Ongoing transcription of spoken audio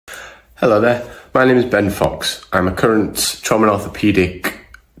Hello there, my name is Ben Fox. I'm a current trauma and orthopedic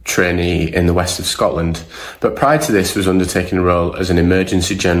trainee in the west of Scotland, but prior to this was undertaking a role as an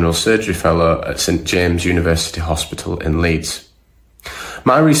emergency general surgery fellow at St James University Hospital in Leeds.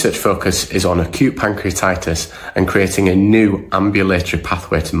 My research focus is on acute pancreatitis and creating a new ambulatory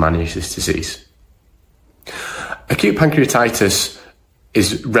pathway to manage this disease. Acute pancreatitis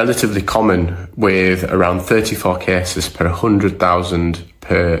is relatively common, with around 34 cases per 100,000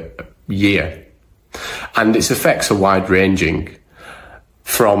 per year, and its effects are wide-ranging,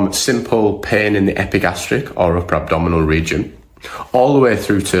 from simple pain in the epigastric or upper abdominal region, all the way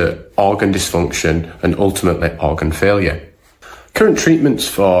through to organ dysfunction and ultimately organ failure. Current treatments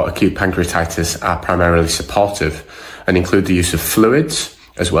for acute pancreatitis are primarily supportive and include the use of fluids,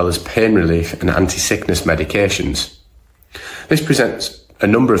 as well as pain relief and anti-sickness medications. This presents a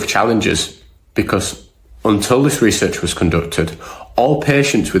number of challenges because until this research was conducted, all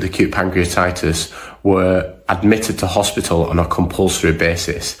patients with acute pancreatitis were admitted to hospital on a compulsory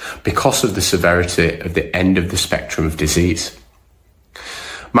basis because of the severity of the end of the spectrum of disease.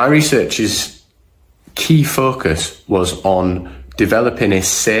 My research's key focus was on developing a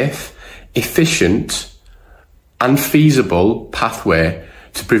safe, efficient, and feasible pathway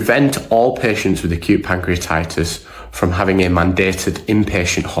to prevent all patients with acute pancreatitis from having a mandated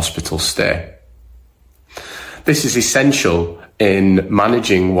inpatient hospital stay. This is essential in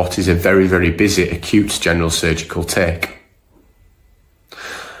managing what is a very, very busy acute general surgical take.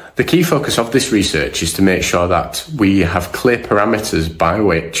 The key focus of this research is to make sure that we have clear parameters by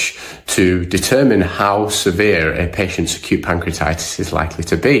which to determine how severe a patient's acute pancreatitis is likely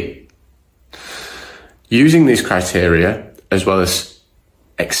to be. Using these criteria, as well as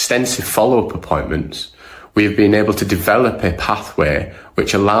extensive follow-up appointments, we have been able to develop a pathway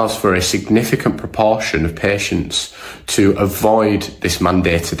which allows for a significant proportion of patients to avoid this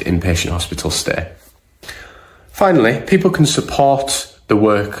mandated inpatient hospital stay. Finally, people can support the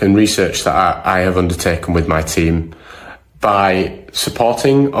work and research that I have undertaken with my team by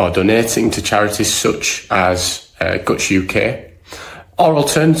supporting or donating to charities such as Guts UK, or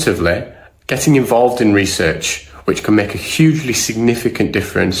alternatively, getting involved in research which can make a hugely significant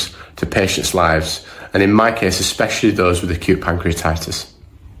difference to patients' lives, and in my case, especially those with acute pancreatitis.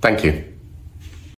 Thank you.